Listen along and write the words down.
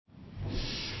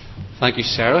Thank you,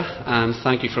 Sarah, and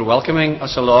thank you for welcoming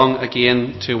us along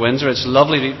again to Windsor. It's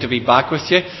lovely to be back with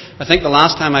you. I think the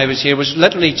last time I was here was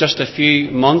literally just a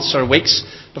few months or weeks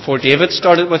before David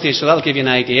started with you, so that'll give you an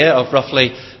idea of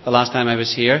roughly the last time I was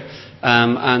here.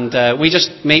 We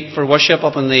just meet for worship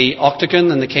up in the Octagon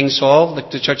in the King's Hall,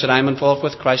 the church that I'm involved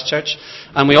with, Christ Church.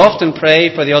 And we often pray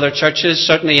for the other churches,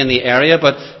 certainly in the area,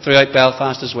 but throughout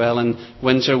Belfast as well, and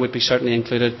Windsor would be certainly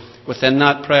included within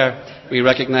that prayer. We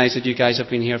recognise that you guys have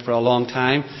been here for a long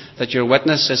time, that your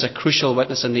witness is a crucial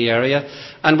witness in the area.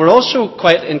 And we're also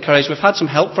quite encouraged. We've had some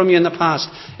help from you in the past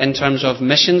in terms of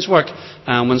missions work,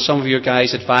 when some of you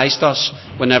guys advised us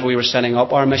whenever we were setting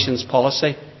up our missions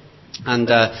policy. And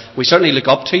we certainly look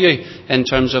up to you in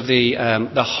terms of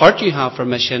the heart you have for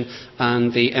mission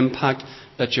and the impact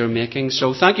that you're making.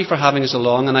 So thank you for having us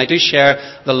along, and I do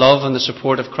share the love and the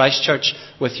support of Christ Church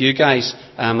with you guys.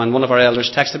 And one of our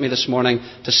elders texted me this morning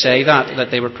to say that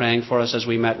they were praying for us as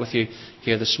we met with you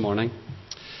here this morning.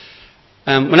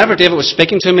 Whenever David was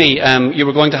speaking to me, you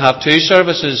were going to have two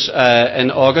services in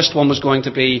August. One was going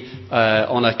to be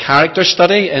on a character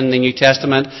study in the New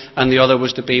Testament, and the other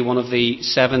was to be one of the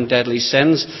 7 deadly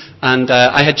sins. And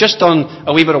I had just done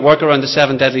a wee bit of work around the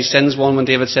 7 deadly sins one when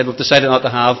David said we've decided not to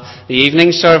have the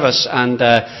evening service. And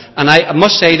I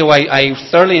must say, though, I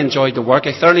thoroughly enjoyed the work.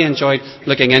 I thoroughly enjoyed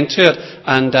looking into it.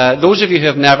 And those of you who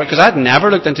have never, because I'd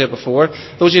never looked into it before,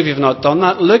 those of you who have not done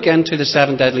that, look into the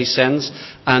 7 deadly sins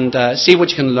and see what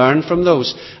you can learn from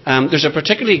those. There's a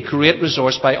particularly great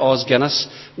resource by Os Guinness,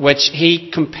 which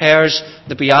he compares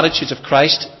the Beatitudes of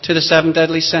Christ to the 7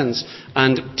 deadly sins,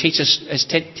 and his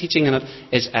teaching in it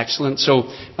is excellent. So,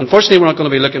 unfortunately, we're not going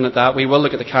to be looking at that. We will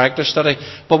look at the character study.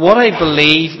 But what I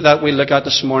believe that we look at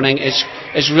this morning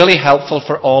is really helpful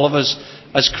for all of us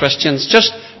as Christians,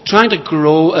 just trying to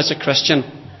grow as a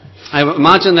Christian. I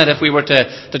imagine that if we were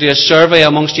to do a survey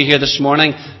amongst you here this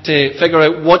morning to figure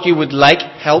out what you would like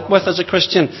help with as a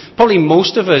Christian, probably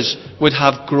most of us would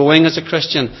have growing as a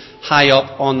Christian high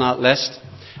up on that list.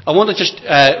 I want to just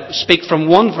speak from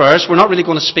one verse. We're not really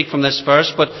going to speak from this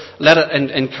verse, but let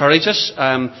it encourage us.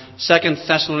 2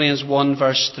 Thessalonians 1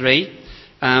 verse 3.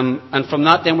 And from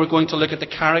that then we're going to look at the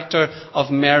character of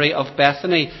Mary of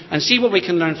Bethany and see what we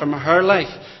can learn from her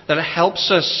life that it helps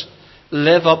us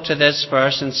live up to this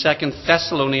verse in 2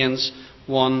 Thessalonians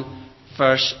 1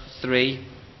 verse 3.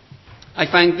 I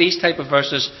find these type of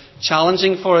verses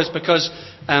challenging for us because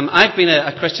I've been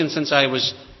a Christian since I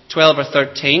was 12 or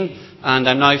 13 and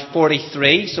I'm now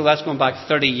 43, so that's going back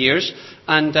 30 years.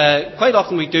 And quite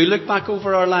often we do look back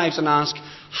over our lives and ask,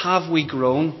 have we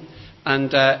grown?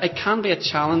 And it can be a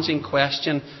challenging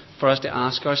question for us to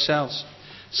ask ourselves.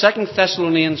 2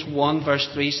 Thessalonians 1 verse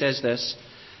 3 says this: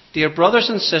 Dear brothers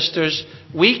and sisters,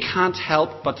 we can't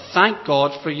help but thank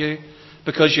God for you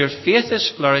because your faith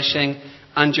is flourishing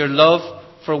and your love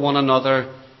for one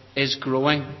another is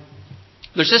growing.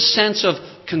 There's this sense of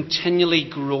continually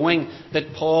growing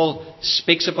that Paul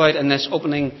speaks about in this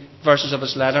opening verses of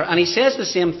his letter. And he says the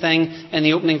same thing in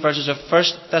the opening verses of 1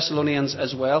 Thessalonians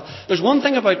as well. There's one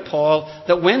thing about Paul,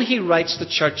 that when he writes to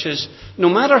churches, no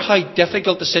matter how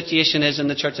difficult the situation is in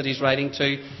the church that he's writing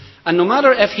to, and no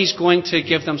matter if he's going to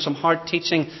give them some hard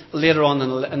teaching later on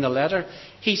in the letter,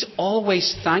 he's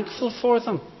always thankful for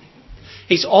them.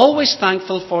 He's always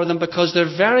thankful for them because their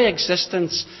very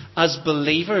existence as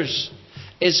believers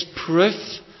is proof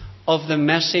of the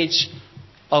message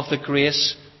of the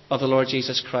grace of the Lord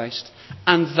Jesus Christ.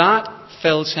 And that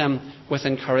fills him with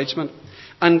encouragement.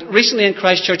 And recently in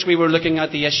Christ Church we were looking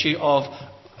at the issue of,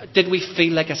 did we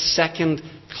feel like a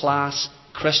second-class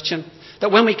Christian?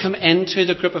 That when we come into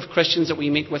the group of Christians that we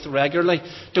meet with regularly,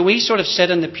 do we sort of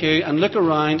sit in the pew and look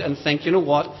around and think, you know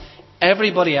what,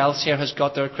 everybody else here has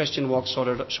got their Christian walk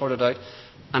sorted out,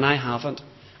 and I haven't.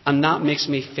 And that makes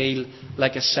me feel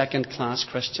like a second-class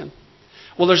Christian.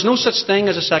 Well, there's no such thing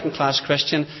as a second-class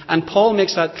Christian, and Paul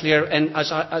makes that clear in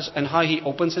how he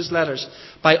opens his letters,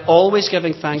 by always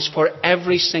giving thanks for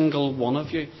every single one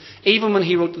of you. Even when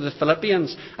he wrote to the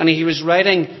Philippians, and he was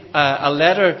writing a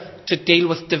letter to deal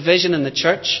with division in the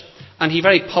church, and he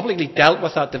very publicly dealt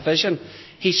with that division,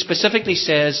 he specifically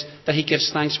says that he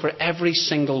gives thanks for every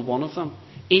single one of them,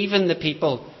 even the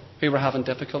people who were having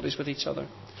difficulties with each other.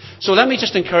 So let me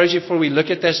just encourage you before we look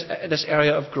at this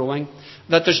area of growing,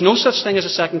 that there's no such thing as a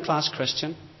second-class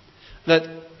Christian. That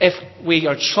if we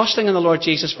are trusting in the Lord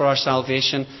Jesus for our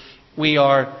salvation, we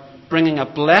are bringing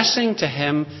a blessing to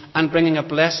him and bringing a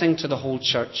blessing to the whole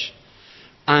church.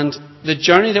 And the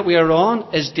journey that we are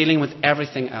on is dealing with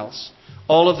everything else.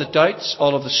 All of the doubts,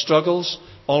 all of the struggles,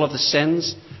 all of the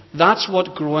sins. That's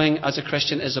what growing as a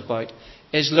Christian is about.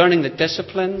 Is learning the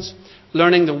disciplines,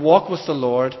 learning the walk with the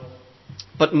Lord,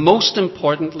 but most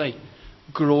importantly,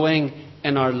 growing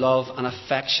in our love and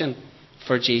affection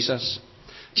for Jesus.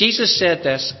 Jesus said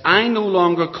this, "I no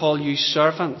longer call you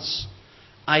servants,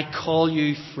 I call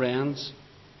you friends."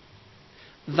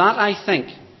 That, I think,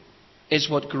 is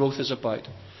what growth is about.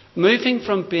 Moving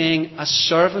from being a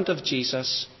servant of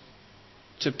Jesus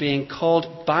to being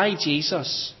called by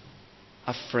Jesus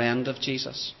a friend of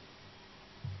Jesus.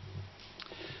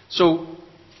 So,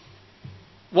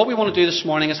 what we want to do this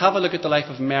morning is have a look at the life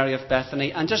of Mary of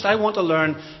Bethany, and I want to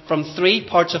learn from 3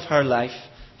 parts of her life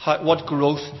what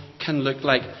growth can look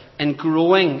like in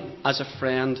growing as a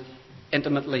friend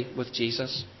intimately with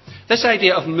Jesus. This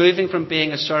idea of moving from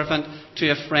being a servant to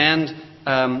a friend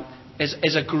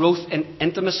is a growth in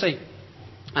intimacy.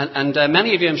 And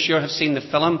many of you, I'm sure, have seen the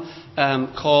film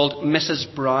called Mrs.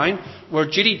 Brown, where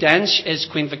Judi Dench is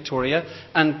Queen Victoria,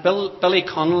 and Billy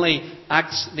Connolly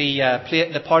acts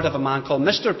the part of a man called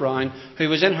Mr. Brown, who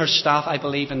was in her staff, I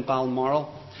believe, in Balmoral.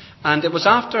 And it was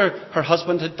after her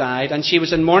husband had died, and she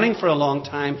was in mourning for a long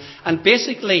time. And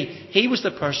basically, he was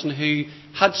the person who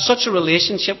had such a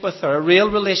relationship with her, a real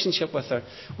relationship with her,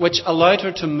 which allowed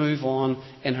her to move on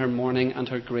in her mourning and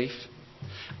her grief.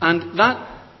 And that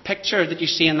picture that you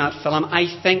see in that film, I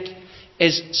think,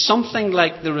 is something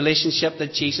like the relationship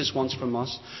that Jesus wants from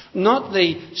us. Not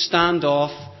the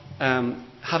standoff,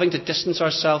 having to distance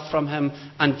ourselves from him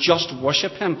and just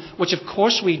worship him, which of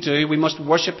course we do. We must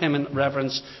worship him in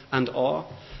reverence and awe.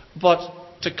 But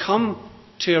to come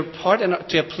to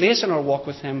a place in our walk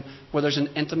with him where there's an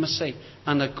intimacy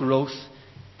and a growth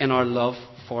in our love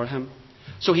for him.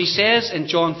 So he says in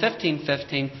John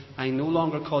 15:15, "I no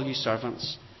longer call you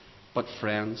servants, but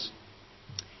friends."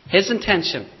 His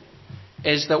intention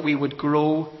is that we would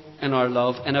grow in our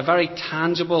love in a very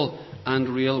tangible and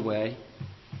real way.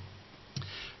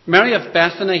 Mary of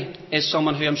Bethany is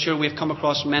someone who I'm sure we've come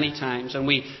across many times, and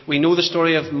we know the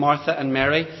story of Martha and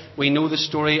Mary. We know the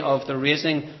story of the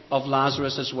raising of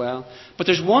Lazarus as well. But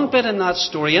there's one bit in that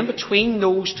story, in between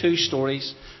those 2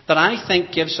 stories, that I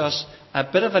think gives us a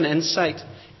bit of an insight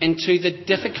into the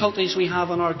difficulties we have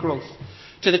in our growth.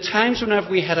 To the times whenever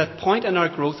we hit a point in our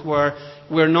growth where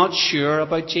we're not sure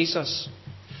about Jesus.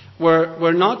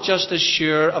 We're not just as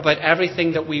sure about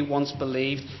everything that we once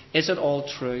believed. Is it all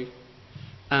true?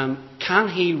 Can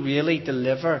he really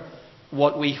deliver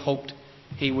what we hoped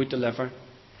he would deliver?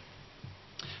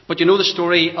 But you know the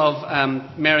story of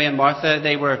Mary and Martha.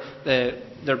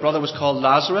 Their brother was called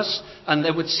Lazarus, and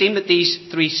it would seem that these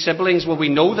 3 siblings, well, we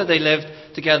know that they lived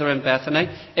together in Bethany.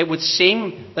 It would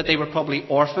seem that they were probably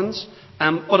orphans,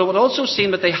 but it would also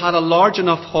seem that they had a large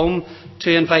enough home to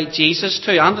invite Jesus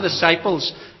to, and the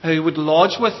disciples who would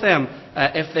lodge with them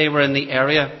if they were in the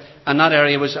area. And that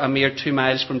area was a mere 2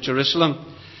 miles from Jerusalem.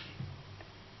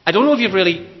 I don't know if you've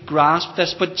really grasped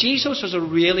this, but Jesus was a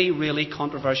really, really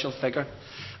controversial figure.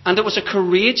 And it was a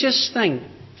courageous thing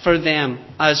for them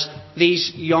as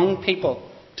these young people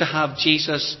to have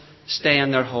Jesus stay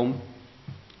in their home.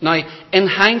 Now, in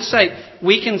hindsight,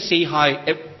 we can see how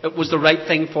it was the right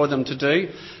thing for them to do.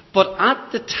 But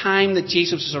at the time that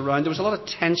Jesus was around, there was a lot of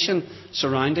tension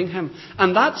surrounding him.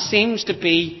 And that seems to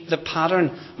be the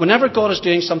pattern. Whenever God is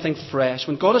doing something fresh,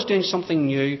 when God is doing something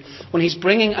new, when he's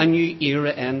bringing a new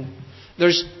era in,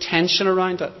 there's tension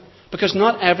around it. Because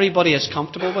not everybody is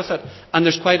comfortable with it. And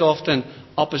there's quite often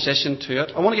opposition to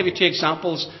it. I want to give you 2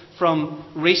 examples from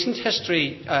recent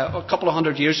history, a couple of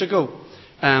 100 years ago,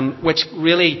 which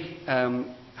really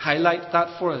highlight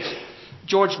that for us.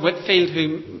 George Whitefield,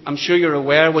 who I'm sure you're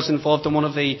aware was involved in one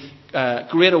of the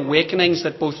great awakenings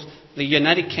that both the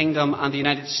United Kingdom and the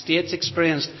United States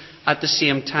experienced at the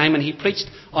same time. And he preached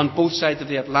on both sides of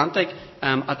the Atlantic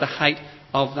at the height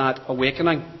of that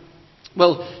awakening.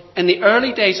 Well, in the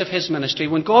early days of his ministry,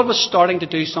 when God was starting to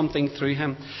do something through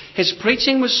him, his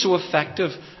preaching was so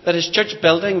effective that his church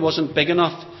building wasn't big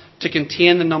enough to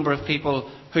contain the number of people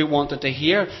who wanted to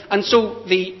hear. And so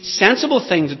the sensible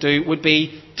thing to do would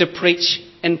be to preach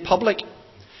in public.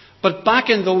 But back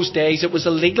in those days, it was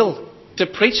illegal to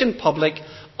preach in public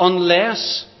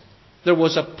unless there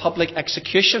was a public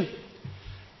execution.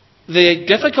 The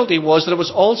difficulty was that it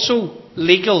was also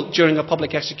legal during a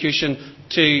public execution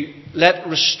to let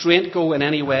restraint go in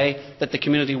any way that the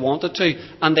community wanted to.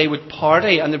 And they would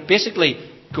party and they'd basically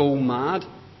go mad.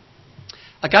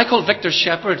 A guy called Victor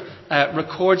Shepherd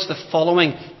records the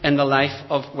following in the life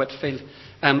of Whitefield,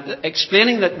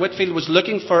 explaining that Whitefield was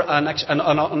looking for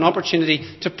an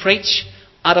opportunity to preach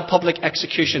at a public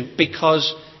execution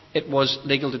because it was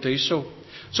legal to do so.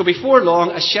 So before long,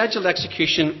 a scheduled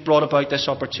execution brought about this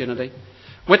opportunity.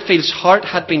 Whitefield's heart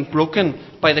had been broken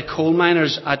by the coal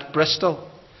miners at Bristol,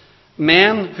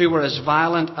 men who were as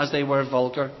violent as they were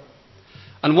vulgar.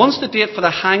 And once the date for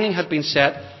the hanging had been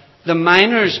set, the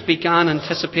miners began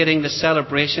anticipating the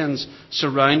celebrations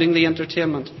surrounding the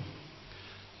entertainment.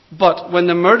 But when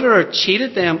the murderer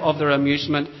cheated them of their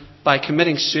amusement by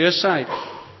committing suicide,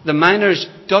 the miners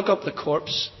dug up the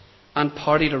corpse and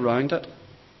partied around it.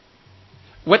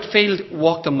 Whitefield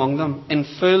walked among them in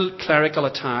full clerical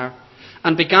attire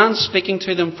and began speaking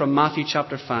to them from Matthew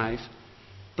chapter 5.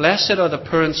 Blessed are the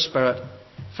poor in spirit,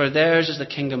 for theirs is the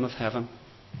kingdom of heaven.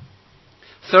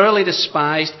 Thoroughly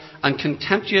despised and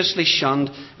contemptuously shunned,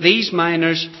 these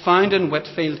miners found in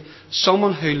Whitefield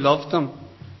someone who loved them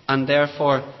and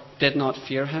therefore did not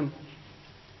fear him.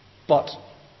 But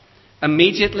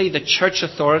immediately the church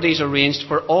authorities arranged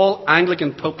for all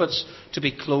Anglican pulpits to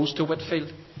be closed to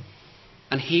Whitefield,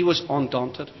 and he was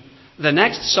undaunted. The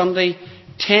next Sunday,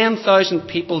 10,000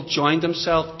 people joined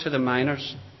themselves to the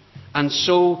miners, and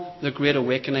so the Great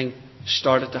Awakening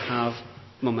started to have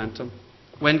momentum.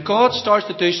 When God starts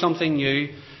to do something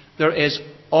new, there is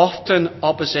often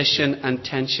opposition and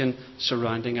tension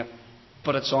surrounding it,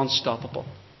 but it's unstoppable.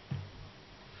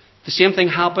 The same thing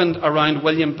happened around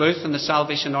William Booth and the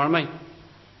Salvation Army.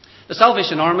 The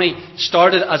Salvation Army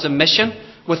started as a mission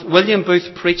with William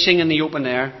Booth preaching in the open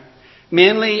air,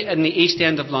 mainly in the East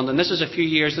End of London. This is a few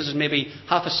years, this is maybe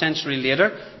half a century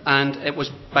later, and it was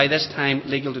by this time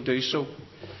legal to do so.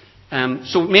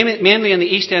 So mainly in the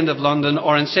East End of London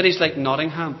or in cities like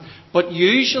Nottingham. But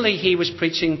usually he was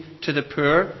preaching to the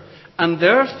poor, and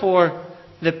therefore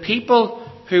the people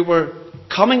who were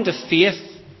coming to faith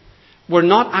were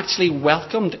not actually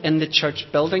welcomed in the church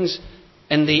buildings,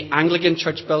 in the Anglican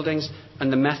church buildings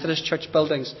and the Methodist church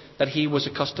buildings that he was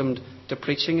accustomed to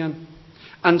preaching in.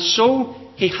 And so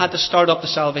he had to start up the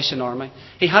Salvation Army.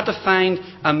 He had to find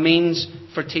a means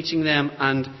for teaching them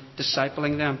and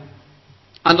discipling them.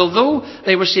 And although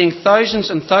they were seeing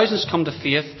thousands and thousands come to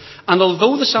faith, and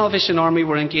although the Salvation Army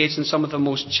were engaged in some of the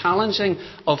most challenging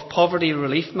of poverty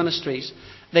relief ministries,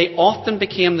 they often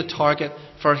became the target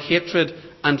for hatred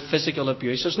and physical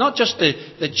abuse. It's not just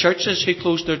the churches who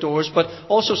closed their doors, but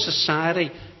also society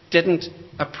didn't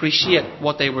appreciate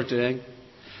what they were doing.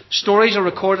 Stories are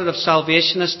recorded of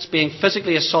Salvationists being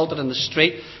physically assaulted in the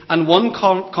street, and one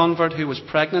convert who was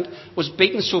pregnant was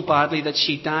beaten so badly that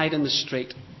she died in the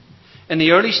street. In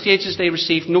the early stages, they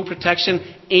received no protection,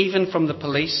 even from the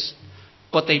police,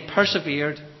 but they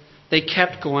persevered. They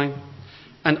kept going.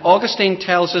 And Augustine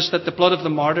tells us that the blood of the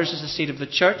martyrs is the seed of the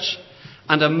church,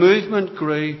 and a movement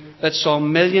grew that saw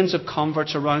millions of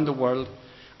converts around the world,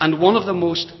 and one of the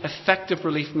most effective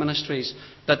relief ministries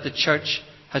that the church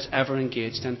has ever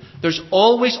engaged in. There's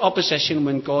always opposition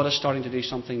when God is starting to do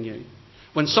something new.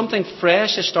 When something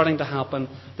fresh is starting to happen,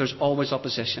 there's always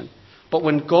opposition. But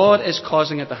when God is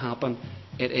causing it to happen,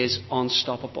 it is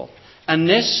unstoppable. And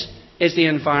this is the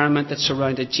environment that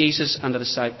surrounded Jesus and the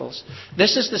disciples.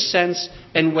 This is the sense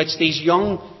in which these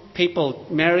young people,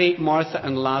 Mary, Martha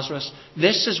and Lazarus,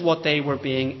 this is what they were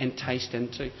being enticed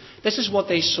into. This is what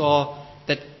they saw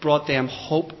that brought them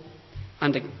hope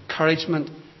and encouragement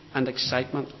and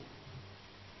excitement.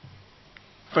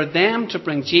 For them to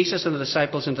bring Jesus and the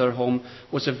disciples into their home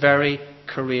was a very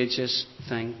courageous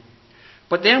thing.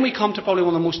 But then we come to probably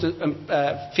one of the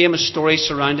most famous stories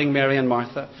surrounding Mary and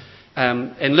Martha.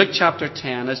 In Luke chapter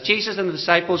 10, as Jesus and the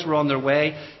disciples were on their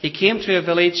way, he came to a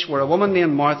village where a woman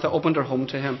named Martha opened her home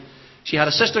to him. She had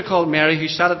a sister called Mary who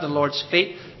sat at the Lord's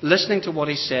feet listening to what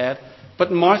he said,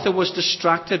 but Martha was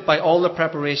distracted by all the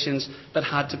preparations that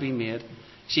had to be made.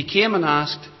 She came and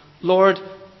asked, "Lord,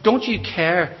 don't you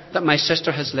care that my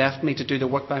sister has left me to do the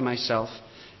work by myself?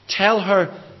 Tell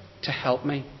her to help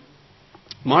me."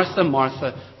 "Martha,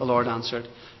 Martha," the Lord answered,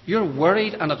 "you're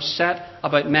worried and upset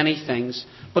about many things,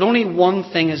 but only one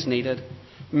thing is needed.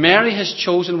 Mary has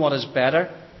chosen what is better,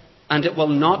 and it will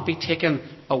not be taken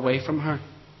away from her."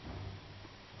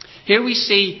 Here we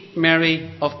see Mary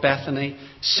of Bethany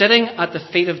sitting at the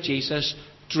feet of Jesus,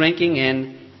 drinking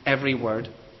in every word.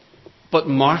 But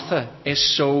Martha is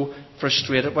so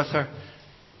frustrated with her.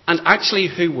 And actually,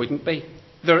 who wouldn't be?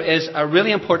 There is a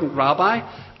really important rabbi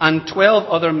and 12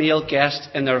 other male guests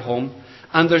in their home,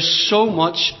 and there's so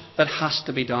much that has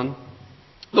to be done.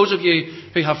 Those of you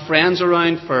who have friends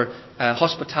around for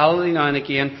hospitality now and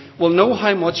again will know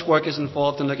how much work is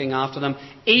involved in looking after them.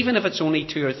 Even if it's only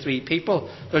 2 or 3 people,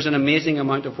 there's an amazing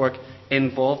amount of work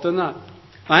involved in that.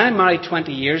 I'm married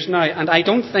 20 years now, and I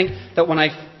don't think that when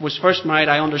I was first married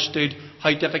I understood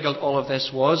how difficult all of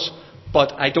this was,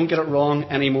 but I don't get it wrong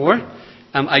anymore.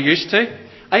 I used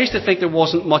to think there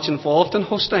wasn't much involved in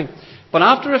hosting. But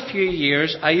after a few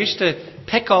years, I used to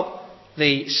pick up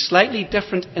the slightly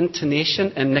different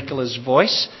intonation in Nicola's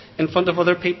voice in front of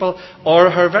other people, or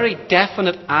her very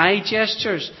definite eye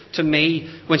gestures to me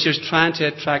when she was trying to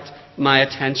attract my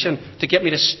attention, to get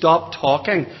me to stop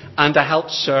talking and to help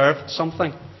serve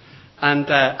something. And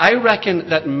I reckon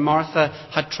that Martha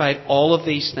had tried all of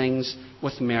these things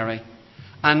with Mary.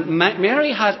 And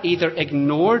Mary had either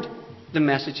ignored the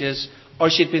messages or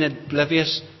she'd been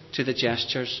oblivious to the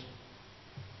gestures.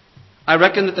 I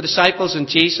reckon that the disciples and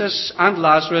Jesus and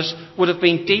Lazarus would have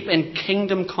been deep in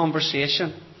kingdom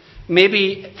conversation.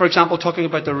 Maybe, for example, talking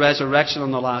about the resurrection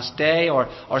on the last day, or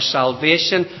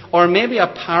salvation, or maybe a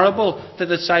parable that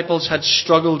the disciples had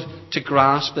struggled to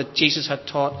grasp that Jesus had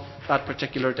taught that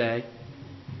particular day.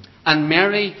 And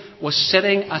Mary was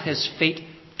sitting at his feet,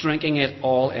 drinking it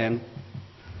all in.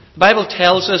 The Bible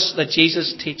tells us that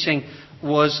Jesus' teaching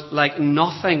was like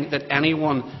nothing that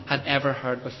anyone had ever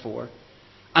heard before.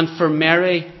 And for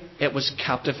Mary, it was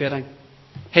captivating.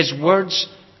 His words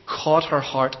caught her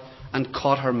heart and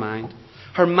caught her mind.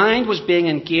 Her mind was being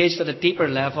engaged at a deeper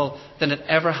level than it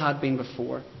ever had been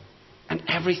before. And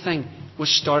everything was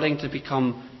starting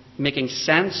to making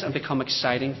sense and become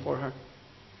exciting for her.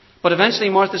 But eventually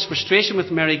Martha's frustration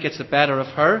with Mary gets the better of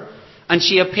her, and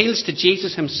she appeals to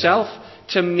Jesus himself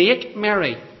to make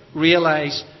Mary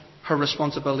realize her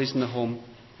responsibilities in the home.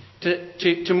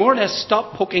 To more or less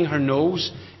stop poking her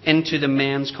nose into the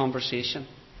men's conversation.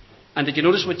 And did you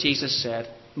notice what Jesus said?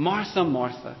 Martha,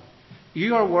 Martha,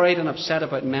 you are worried and upset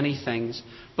about many things,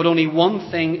 but only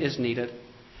one thing is needed.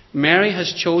 Mary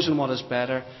has chosen what is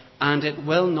better, and it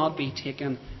will not be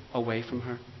taken away from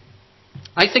her.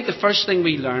 I think the first thing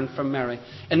we learn from Mary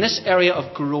in this area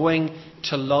of growing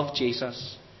to love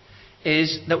Jesus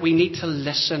is that we need to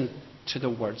listen to the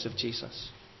words of Jesus.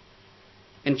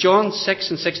 In John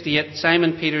 6:68,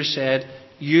 Simon Peter said,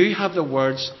 "You have the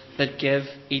words that give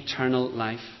eternal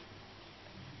life."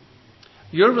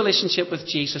 Your relationship with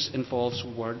Jesus involves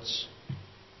words.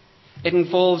 It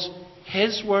involves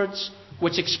his words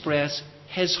which express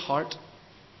his heart.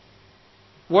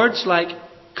 Words like,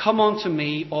 "Come unto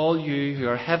me, all you who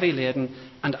are heavy laden,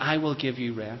 and I will give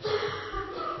you rest."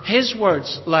 His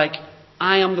words like,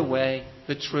 "I am the way,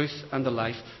 the truth, and the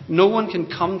life. No one can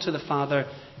come to the Father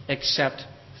except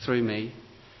through me."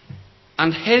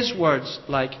 And his words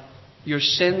like, "Your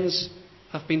sins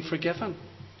have been forgiven.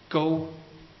 Go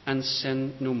and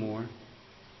sin no more."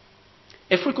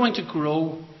 If we're going to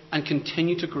grow and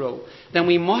continue to grow, then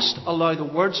we must allow the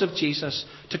words of Jesus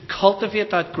to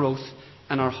cultivate that growth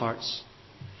in our hearts.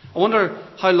 I wonder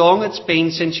how long it's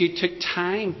been since you took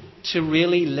time to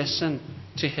really listen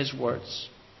to his words.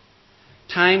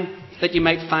 Time that you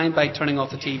might find by turning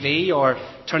off the TV or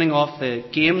turning off the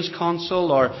games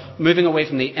console or moving away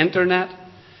from the internet.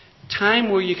 Time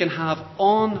where you can have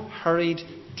unhurried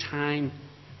time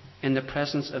in the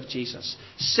presence of Jesus,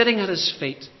 sitting at his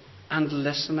feet and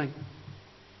listening.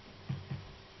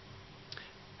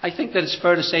 I think that it's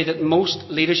fair to say that most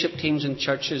leadership teams in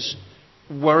churches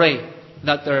worry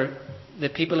that the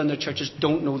people in their churches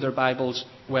don't know their Bibles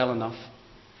well enough.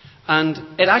 And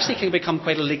it actually can become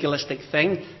quite a legalistic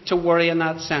thing to worry in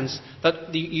that sense,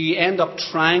 that you end up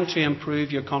trying to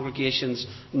improve your congregation's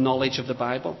knowledge of the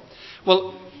Bible.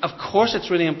 Well, of course it's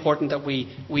really important that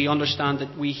we understand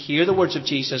that we hear the words of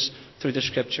Jesus through the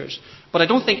Scriptures. But I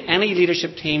don't think any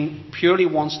leadership team purely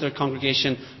wants their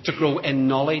congregation to grow in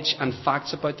knowledge and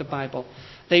facts about the Bible.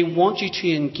 They want you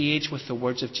to engage with the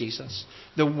words of Jesus,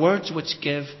 the words which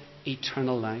give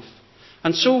eternal life.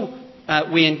 And so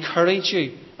we encourage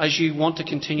you, as you want to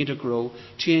continue to grow,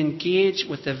 to engage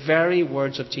with the very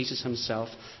words of Jesus himself.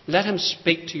 Let him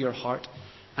speak to your heart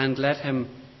and let him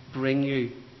bring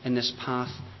you in this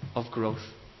path of growth.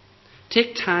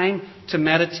 Take time to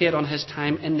meditate on his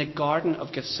time in the Garden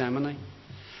of Gethsemane.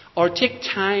 Or take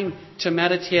time to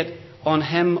meditate on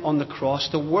him on the cross,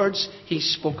 the words he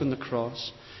spoke on the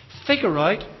cross. Figure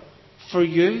out for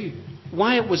you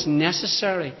why it was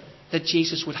necessary that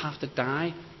Jesus would have to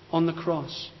die on the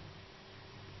cross.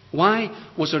 Why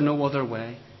was there no other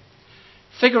way?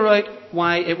 Figure out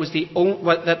why it was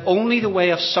that only the way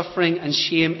of suffering and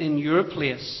shame in your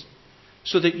place,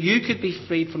 so that you could be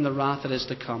freed from the wrath that is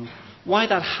to come. Why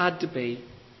that had to be.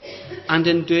 And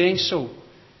in doing so,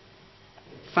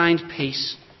 find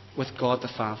peace with God the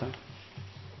Father.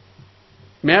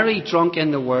 Mary drank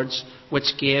in the words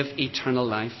which gave eternal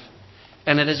life.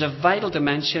 And it is a vital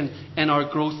dimension in our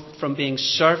growth from being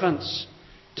servants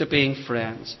to being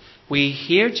friends. We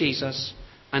hear Jesus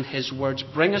and his words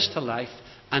bring us to life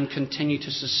and continue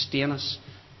to sustain us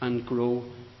and grow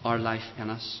our life in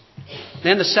us.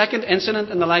 Then the second incident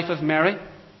in the life of Mary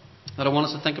that I want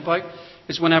us to think about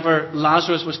is whenever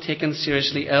Lazarus was taken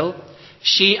seriously ill.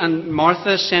 She and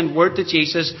Martha sent word to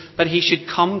Jesus that he should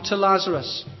come to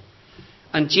Lazarus.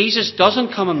 And Jesus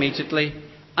doesn't come immediately,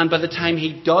 and by the time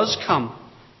he does come,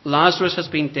 Lazarus has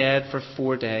been dead for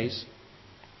 4 days.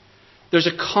 There's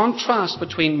a contrast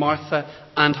between Martha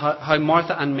and how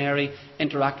Martha and Mary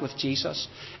interact with Jesus.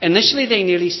 Initially, they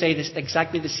nearly say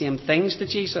exactly the same things to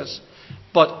Jesus,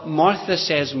 but Martha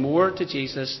says more to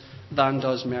Jesus than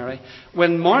does Mary.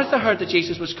 When Martha heard that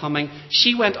Jesus was coming,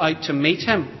 she went out to meet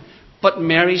him, but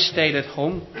Mary stayed at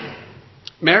home.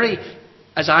 Mary,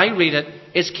 as I read it,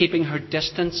 is keeping her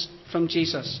distance from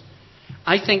Jesus.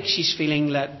 I think she's feeling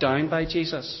let down by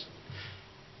Jesus.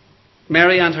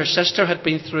 Mary and her sister had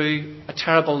been through a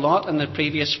terrible lot in the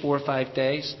previous 4 or 5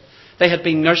 days. They had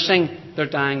been nursing their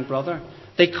dying brother.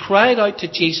 They cried out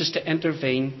to Jesus to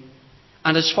intervene.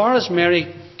 And as far as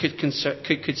Mary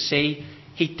could see,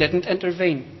 he didn't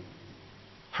intervene.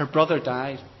 Her brother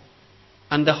died.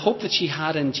 And the hope that she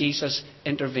had in Jesus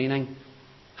intervening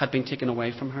had been taken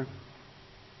away from her.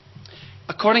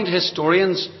 According to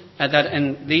historians, that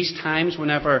in these times,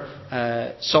 whenever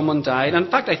someone died,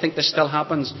 in fact I think this still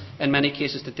happens in many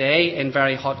cases today in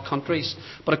very hot countries,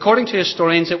 but according to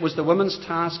historians it was the woman's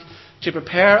task to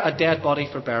prepare a dead body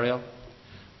for burial.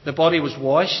 The body was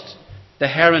washed, the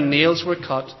hair and nails were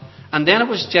cut, and then it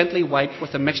was gently wiped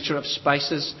with a mixture of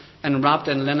spices and wrapped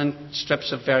in linen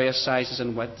strips of various sizes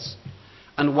and widths.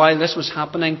 And while this was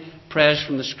happening, prayers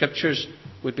from the scriptures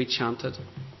would be chanted.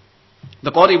 The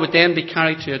body would then be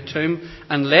carried to a tomb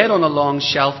and laid on a long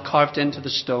shelf carved into the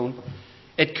stone.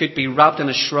 It could be wrapped in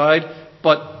a shroud,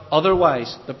 but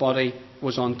otherwise the body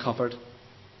was uncovered.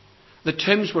 The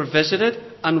tombs were visited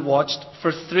and watched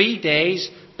for 3 days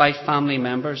by family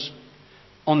members.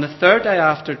 On the 3rd day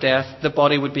after death, the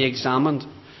body would be examined.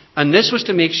 And this was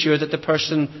to make sure that the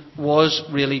person was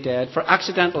really dead. For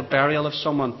accidental burial of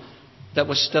someone that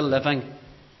was still living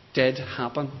did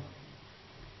happen.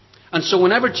 And so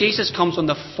whenever Jesus comes on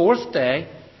the 4th day,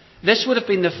 this would have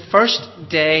been the first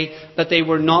day that they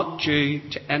were not due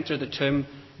to enter the tomb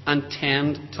and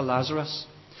tend to Lazarus.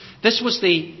 This was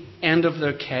the end of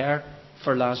their care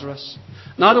for Lazarus.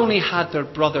 Not only had their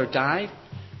brother died,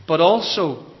 but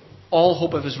also all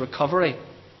hope of his recovery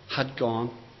had gone.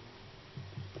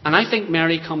 And I think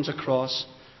Mary comes across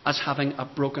as having a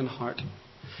broken heart.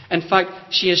 In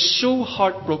fact, she is so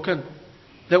heartbroken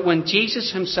that when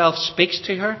Jesus himself speaks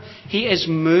to her, he is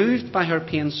moved by her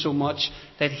pain so much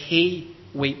that he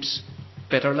weeps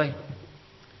bitterly.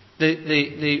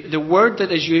 The word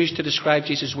that is used to describe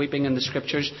Jesus weeping in the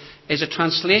scriptures is a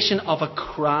translation of a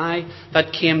cry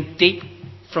that came deep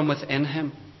from within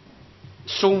him.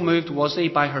 So moved was he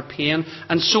by her pain,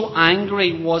 and so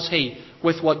angry was he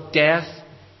with what death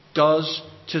does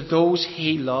to those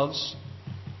he loves,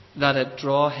 that it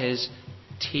drew his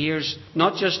tears,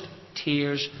 not just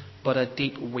tears, but a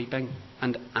deep weeping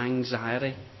and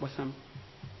anxiety with him.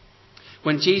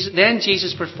 Then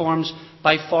Jesus performs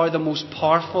by far the most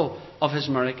powerful of his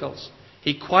miracles.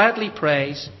 He quietly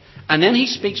prays, and then he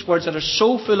speaks words that are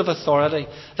so full of authority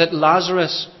that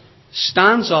Lazarus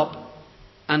stands up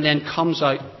and then comes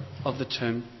out of the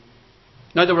tomb.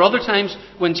 Now, there were other times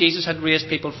when Jesus had raised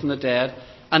people from the dead,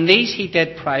 and these he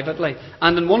did privately.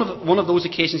 And on one of those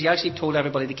occasions, he actually told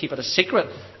everybody to keep it a secret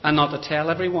and not to tell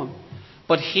everyone.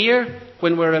 But here,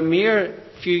 when we're a mere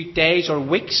few days or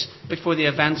weeks before the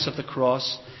events of the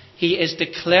cross, he is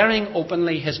declaring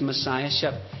openly his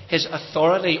messiahship, his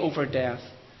authority over death.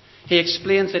 He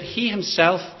explains that he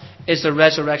himself is the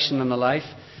resurrection and the life.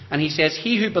 And he says,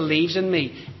 "He who believes in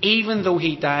me, even though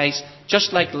he dies,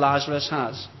 just like Lazarus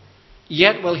has,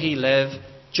 yet will he live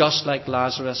just like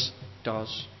Lazarus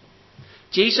does."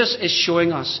 Jesus is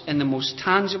showing us in the most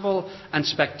tangible and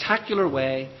spectacular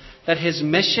way that his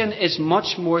mission is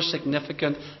much more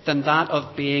significant than that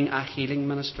of being a healing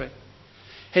ministry.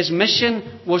 His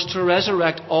mission was to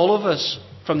resurrect all of us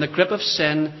from the grip of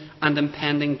sin and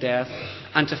impending death,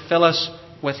 and to fill us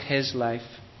with his life.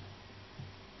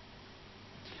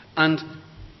 And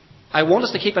I want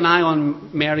us to keep an eye on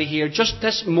Mary here, just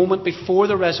this moment before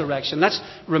the resurrection. Let's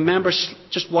remember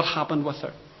just what happened with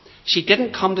her. She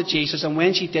didn't come to Jesus, and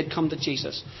when she did come to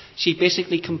Jesus, she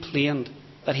basically complained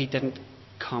that he didn't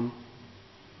come.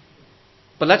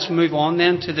 But let's move on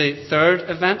then to the third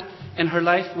event in her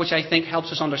life, which I think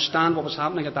helps us understand what was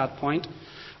happening at that point.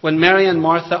 When Mary and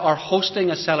Martha are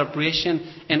hosting a celebration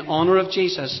in honour of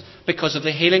Jesus because of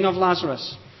the healing of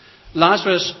Lazarus.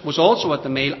 Lazarus was also at the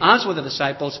meal, as were the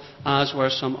disciples, as were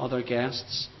some other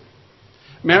guests.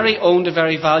 Mary owned a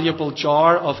very valuable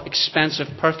jar of expensive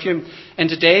perfume. In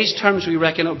today's terms, we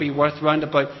reckon it would be worth round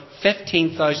about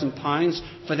 £15,000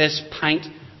 for this pint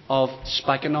of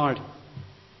spikenard.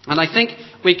 And I think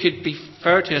we could be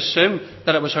fair to assume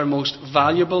that it was her most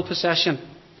valuable possession.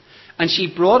 And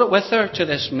she brought it with her to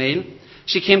this meal.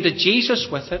 She came to Jesus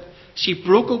with it. She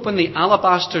broke open the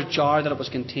alabaster jar that it was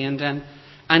contained in,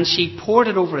 and she poured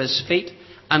it over his feet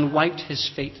and wiped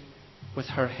his feet with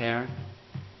her hair.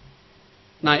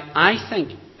 Now, I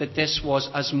think that this was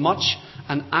as much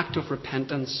an act of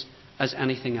repentance as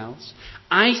anything else.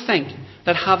 I think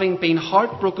that having been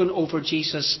heartbroken over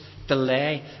Jesus'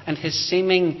 delay and his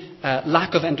seeming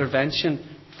lack of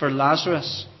intervention for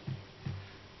Lazarus,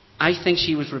 I think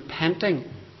she was repenting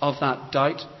of that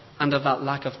doubt and of that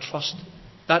lack of trust,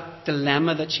 that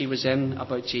dilemma that she was in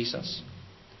about Jesus.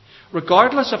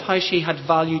 Regardless of how she had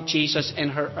valued Jesus in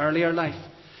her earlier life,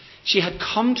 she had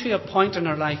come to a point in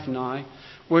her life now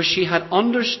where she had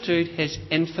understood his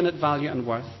infinite value and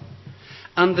worth.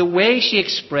 And the way she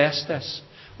expressed this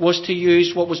was to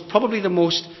use what was probably the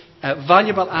most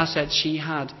valuable asset she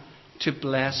had to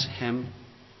bless him.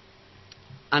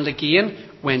 And again,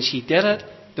 when she did it,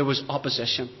 there was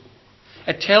opposition.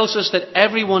 It tells us that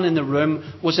everyone in the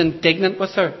room was indignant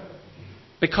with her.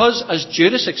 Because, as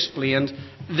Judas explained,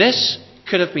 this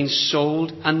could have been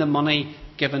sold and the money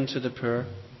given to the poor.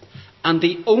 And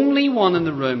the only one in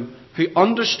the room who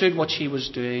understood what she was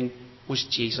doing was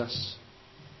Jesus.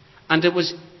 And it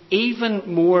was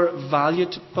even more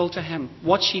valuable to him.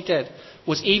 What she did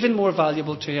was even more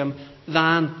valuable to him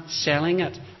than selling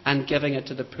it and giving it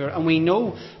to the poor. And we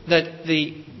know that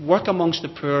the work amongst the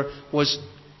poor was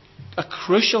a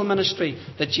crucial ministry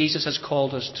that Jesus has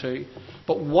called us to.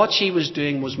 But what she was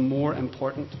doing was more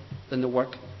important than the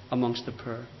work amongst the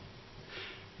poor.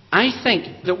 I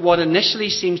think that what initially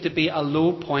seems to be a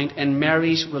low point in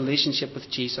Mary's relationship with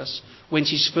Jesus, when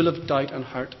she's full of doubt and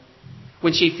hurt,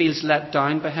 when she feels let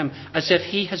down by him, as if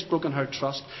he has broken her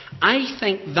trust, I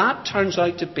think that turns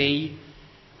out to be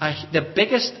the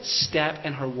biggest step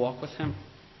in her walk with him.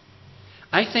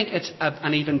 I think it's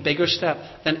an even bigger step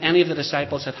than any of the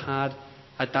disciples had had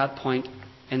at that point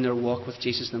in their walk with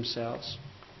Jesus themselves.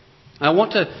 I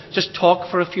want to just talk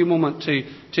for a few moments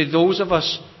to those of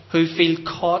us who feel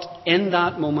caught in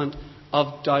that moment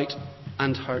of doubt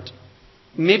and hurt.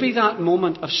 Maybe that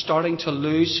moment of starting to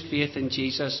lose faith in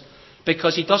Jesus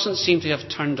because he doesn't seem to have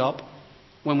turned up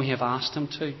when we have asked him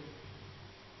to.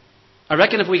 I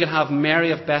reckon if we could have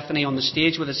Mary of Bethany on the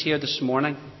stage with us here this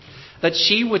morning, that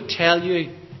she would tell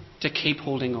you to keep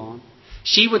holding on.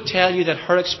 She would tell you that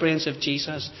her experience of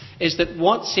Jesus is that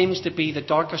what seems to be the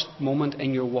darkest moment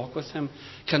in your walk with him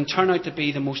can turn out to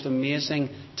be the most amazing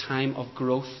time of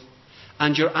growth.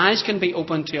 And your eyes can be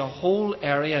opened to a whole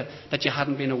area that you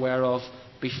hadn't been aware of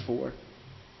before.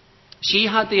 She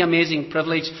had the amazing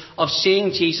privilege of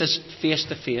seeing Jesus face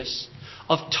to face,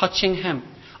 of touching him,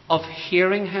 of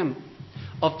hearing him,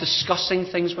 of discussing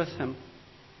things with him.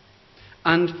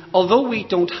 And although we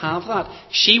don't have that,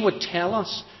 she would tell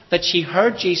us that she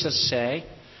heard Jesus say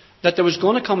that there was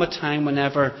going to come a time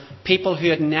whenever people who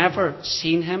had never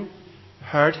seen him,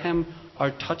 heard him,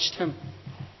 or touched him,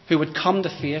 who would come to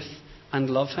faith and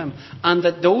love him, and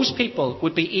that those people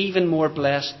would be even more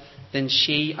blessed than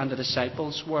she and the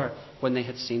disciples were when they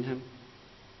had seen him.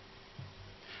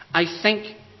 I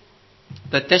think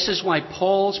that this is why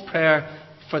Paul's prayer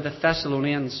for the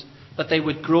Thessalonians, that they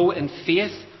would grow in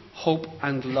faith, hope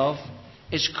and love,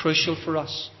 is crucial for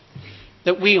us.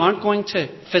 That we aren't going to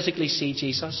physically see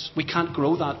Jesus. We can't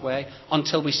grow that way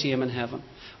until we see him in heaven.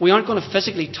 We aren't going to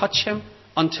physically touch him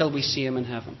until we see him in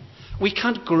heaven. We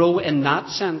can't grow in that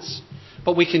sense,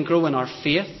 but we can grow in our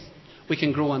faith, we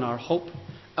can grow in our hope,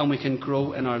 and we can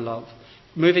grow in our love.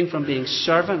 Moving from being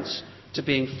servants to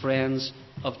being friends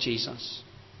of Jesus.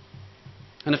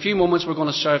 In a few moments we're going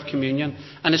to serve communion,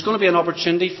 and it's going to be an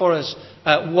opportunity for us,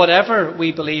 whatever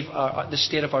we believe the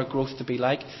state of our growth to be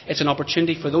like, it's an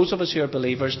opportunity for those of us who are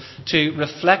believers to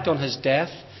reflect on his death,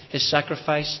 his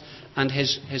sacrifice and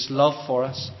his love for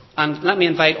us. And let me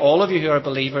invite all of you who are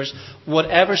believers,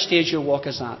 whatever stage your walk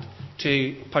is at,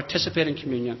 to participate in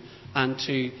communion and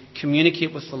to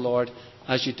communicate with the Lord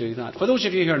as you do that. For those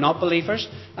of you who are not believers,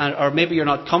 or maybe you're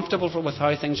not comfortable with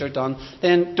how things are done,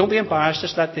 then don't be embarrassed.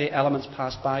 Just let the elements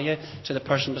pass by you to the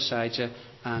person beside you,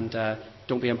 and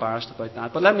don't be embarrassed about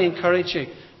that. But let me encourage you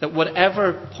that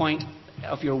whatever point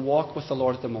of your walk with the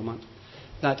Lord at the moment,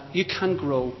 that you can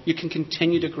grow, you can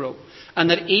continue to grow, and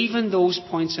that even those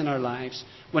points in our lives,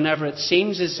 whenever it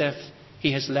seems as if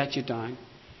he has let you down,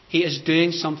 he is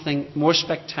doing something more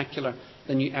spectacular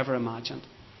than you ever imagined.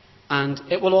 And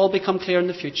it will all become clear in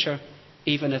the future,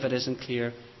 even if it isn't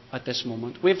clear at this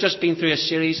moment. We've just been through a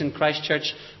series in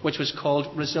Christchurch which was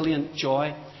called Resilient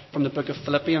Joy from the book of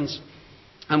Philippians.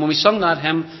 And when we sung that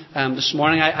hymn this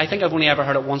morning, I think I've only ever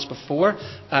heard it once before,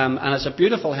 and it's a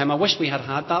beautiful hymn. I wish we had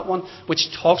had that one, which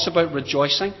talks about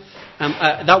rejoicing.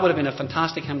 That would have been a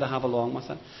fantastic hymn to have along with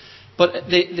it. But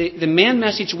the main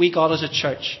message we got as a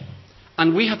church,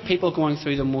 and we have people going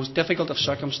through the most difficult of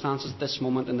circumstances at this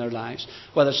moment in their lives,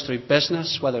 whether it's through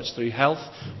business, whether it's through health,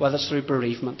 whether it's through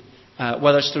bereavement,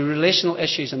 whether it's through relational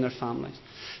issues in their families.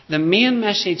 The main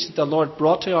message that the Lord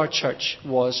brought to our church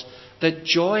was that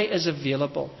joy is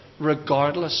available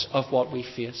regardless of what we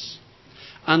face.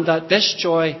 And that this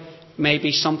joy may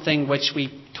be something which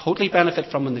we totally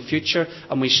benefit from in the future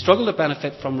and we struggle to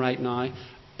benefit from right now.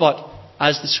 But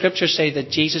as the scriptures say that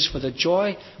Jesus, for the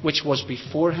joy which was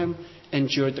before him,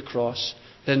 endured the cross,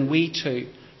 then we too,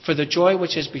 for the joy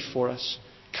which is before us,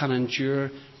 can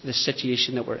endure the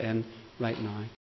situation that we're in right now.